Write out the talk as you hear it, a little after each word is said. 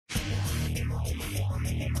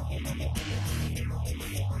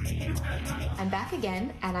I'm back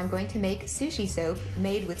again, and I'm going to make sushi soap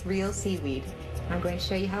made with real seaweed. I'm going to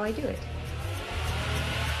show you how I do it.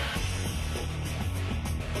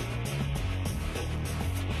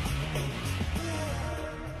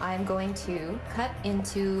 I'm going to cut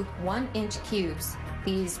into 1-inch cubes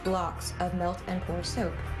these blocks of melt and pour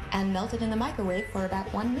soap and melt it in the microwave for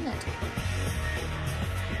about 1 minute.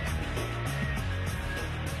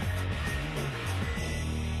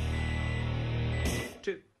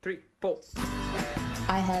 Two, three, four.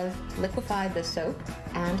 I have liquefied the soap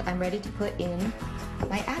and I'm ready to put in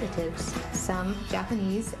my additives. Some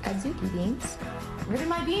Japanese adzuki beans. Where did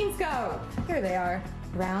my beans go? Here they are.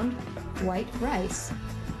 Ground white rice.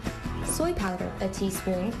 Soy powder, a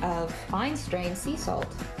teaspoon of fine-strained sea salt.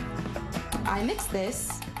 I mix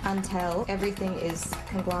this until everything is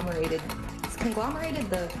conglomerated. Is conglomerated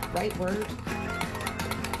the right word?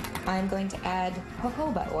 I'm going to add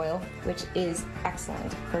jojoba oil, which is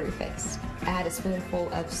excellent for your face. Add a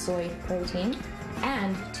spoonful of soy protein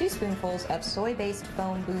and 2 spoonfuls of soy-based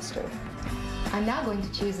foam booster. I'm now going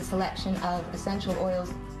to choose a selection of essential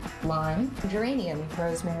oils: lime, geranium,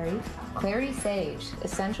 rosemary, clary sage,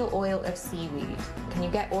 essential oil of seaweed. Can you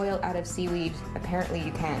get oil out of seaweed? Apparently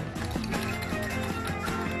you can.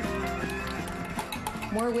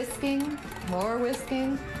 More whisking, more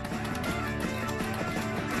whisking.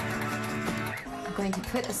 I'm going to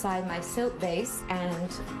put aside my soap base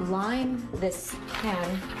and line this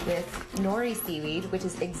pan with nori seaweed, which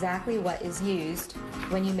is exactly what is used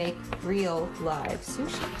when you make real live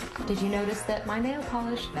sushi. Did you notice that my nail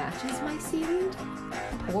polish matches my seaweed?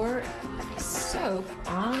 Pour soap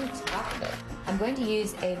on top of it. I'm going to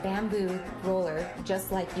use a bamboo roller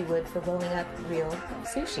just like you would for rolling up real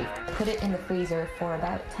sushi. Put it in the freezer for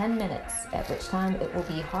about 10 minutes, at which time it will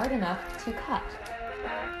be hard enough to cut.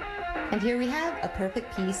 And here we have a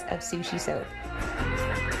perfect piece of sushi soap.